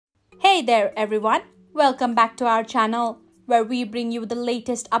Hey there everyone, welcome back to our channel where we bring you the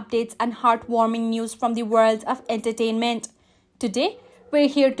latest updates and heartwarming news from the world of entertainment. Today, we're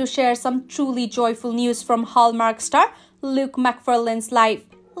here to share some truly joyful news from Hallmark star Luke Macfarlane's life.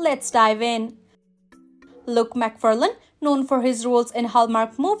 Let's dive in. Luke Macfarlane, known for his roles in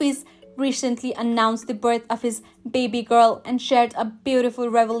Hallmark movies, recently announced the birth of his baby girl and shared a beautiful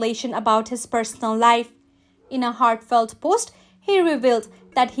revelation about his personal life. In a heartfelt post, he revealed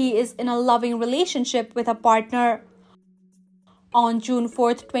that he is in a loving relationship with a partner. On June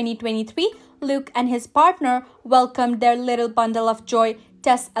 4th, 2023, Luke and his partner welcomed their little bundle of joy,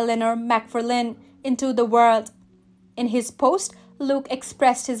 Tess Eleanor Macfarlane, into the world. In his post, Luke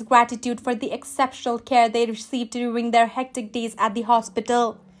expressed his gratitude for the exceptional care they received during their hectic days at the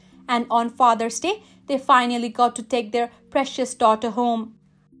hospital. And on Father's Day, they finally got to take their precious daughter home.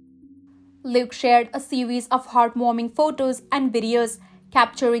 Luke shared a series of heartwarming photos and videos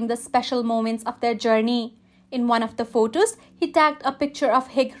capturing the special moments of their journey. In one of the photos, he tagged a picture of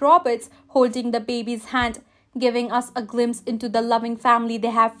Hig Roberts holding the baby's hand, giving us a glimpse into the loving family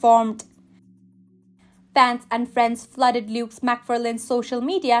they have formed. Fans and friends flooded Luke Macfarlane's social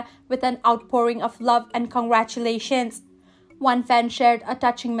media with an outpouring of love and congratulations. One fan shared a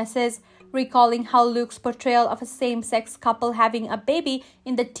touching message recalling how Luke's portrayal of a same-sex couple having a baby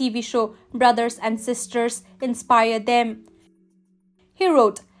in the TV show Brothers and Sisters inspired them. He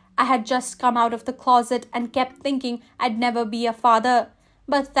wrote, "I had just come out of the closet and kept thinking I'd never be a father.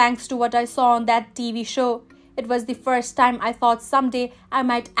 But thanks to what I saw on that TV show, it was the first time I thought someday I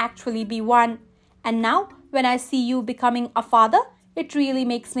might actually be one. And now, when I see you becoming a father, it really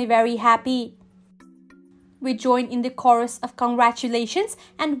makes me very happy." We join in the chorus of congratulations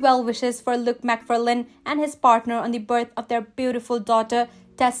and well wishes for Luke Macfarlane and his partner on the birth of their beautiful daughter,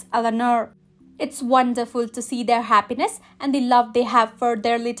 Tess Eleanor. It's wonderful to see their happiness and the love they have for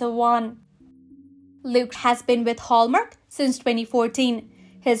their little one. Luke has been with Hallmark since 2014.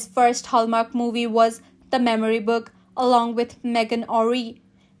 His first Hallmark movie was The Memory Book, along with Megan Ori.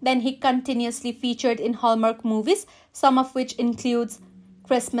 Then he continuously featured in Hallmark movies, some of which includes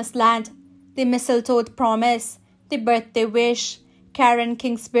Christmas Land, The Mistletoe Promise, The Birthday Wish, Karen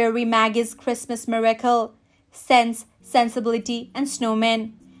Kingsbury Maggie's Christmas Miracle, Sense, Sensibility, and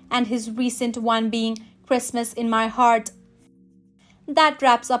Snowman, and his recent one being Christmas in My Heart. That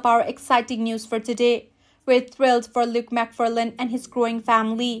wraps up our exciting news for today. We're thrilled for Luke Macfarlane and his growing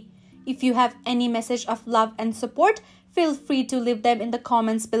family. If you have any message of love and support, feel free to leave them in the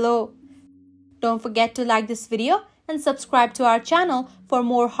comments below. Don't forget to like this video and subscribe to our channel for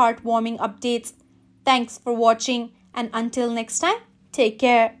more heartwarming updates. Thanks for watching, and until next time, take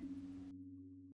care.